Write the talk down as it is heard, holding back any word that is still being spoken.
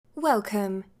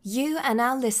Welcome. You are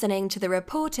now listening to the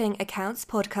Reporting Accounts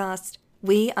podcast.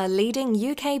 We are leading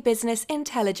UK business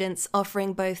intelligence,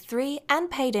 offering both free and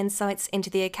paid insights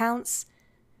into the accounts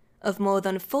of more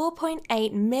than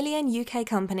 4.8 million UK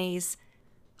companies.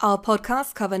 Our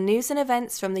podcasts cover news and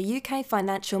events from the UK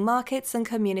financial markets and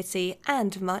community,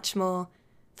 and much more.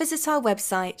 Visit our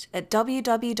website at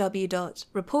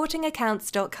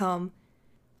www.reportingaccounts.com.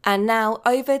 And now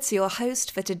over to your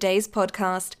host for today's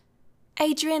podcast,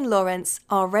 Adrian Lawrence,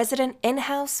 our resident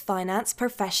in-house finance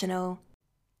professional.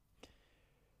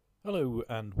 Hello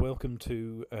and welcome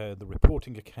to the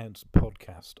Reporting Accounts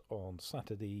podcast on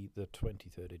Saturday the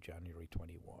 23rd of January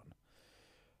 21.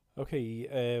 Okay,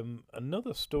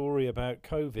 another story about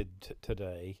COVID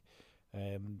today.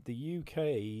 The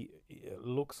UK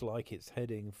looks like it's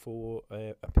heading for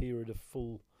a period of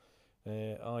full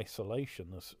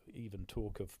isolation. There's even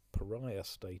talk of pariah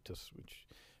status, which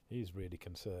is really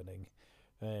concerning.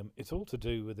 It's all to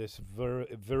do with this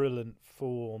virulent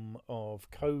form of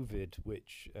COVID,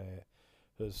 which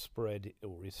has spread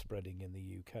or is spreading in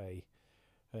the UK.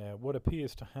 What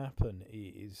appears to happen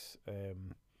is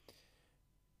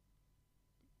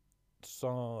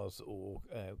SARS or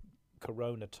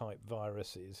corona-type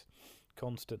viruses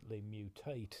constantly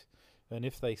mutate, and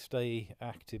if they stay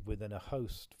active within a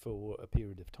host for a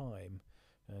period of time,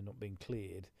 not being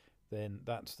cleared, then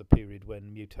that's the period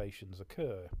when mutations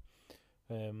occur.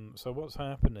 So what's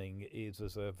happening is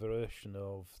there's a version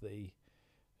of the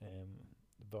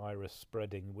virus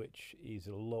spreading which is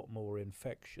a lot more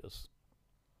infectious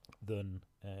than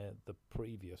the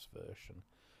previous version.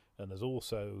 And there's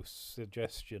also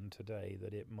suggestion today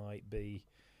that it might be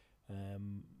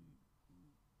more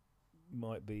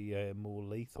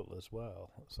lethal as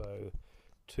well. So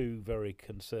two very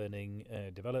concerning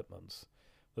developments.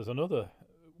 There's another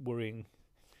worrying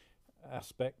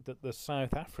aspect that the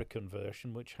South African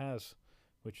version, which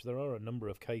there are a number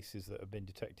of cases that have been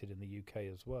detected in the UK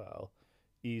as well,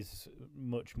 is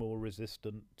much more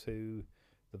resistant to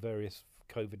the various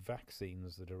COVID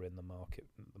vaccines that are in the market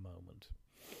at the moment.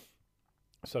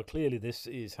 So clearly this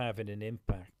is having an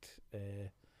impact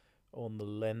on the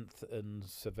length and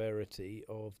severity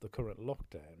of the current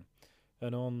lockdown.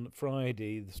 And on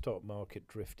Friday, the stock market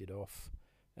drifted off,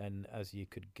 and as you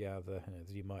could gather,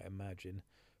 as you might imagine,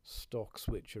 stocks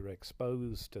which are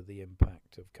exposed to the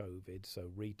impact of COVID, so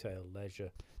retail,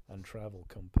 leisure and travel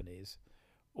companies,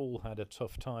 all had a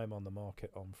tough time on the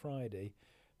market on Friday.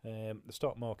 The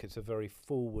stock market's a very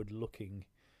forward-looking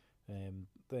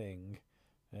thing,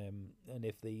 and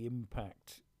if the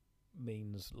impact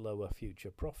means lower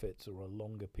future profits or a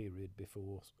longer period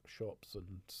before shops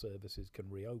and services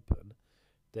can reopen,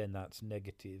 then that's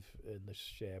negative, and the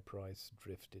share price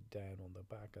drifted down on the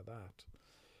back of that.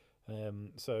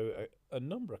 So a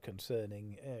number of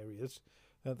concerning areas,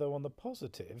 though on the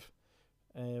positive,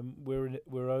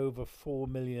 we're over 4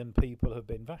 million people have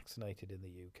been vaccinated in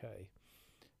the UK.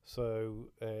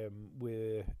 So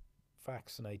we're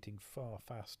vaccinating far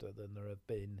faster than there have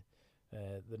been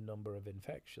the number of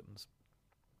infections.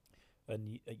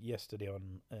 And yesterday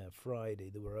on Friday,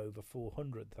 there were over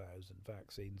 400,000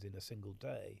 vaccines in a single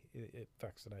day,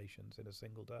 vaccinations in a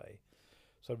single day.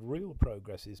 So real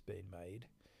progress is being made.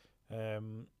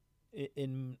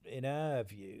 In our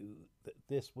view, that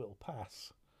this will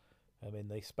pass. I mean,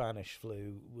 the Spanish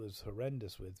flu was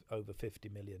horrendous with over 50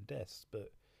 million deaths,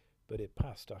 but it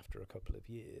passed after a couple of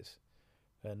years.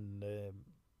 And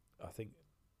I think,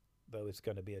 though it's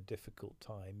going to be a difficult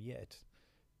time yet,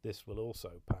 this will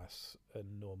also pass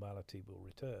and normality will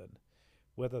return.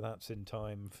 Whether that's in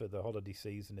time for the holiday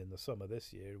season in the summer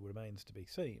this year remains to be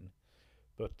seen.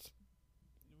 But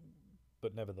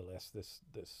nevertheless, this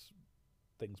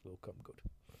things will come good.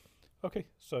 Okay,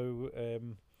 so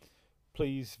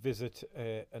please visit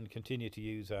and continue to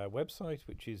use our website,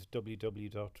 which is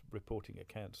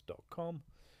www.reportingaccounts.com,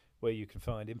 where you can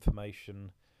find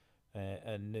information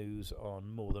and news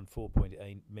on more than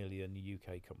 4.8 million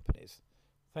UK companies.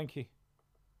 Thank you.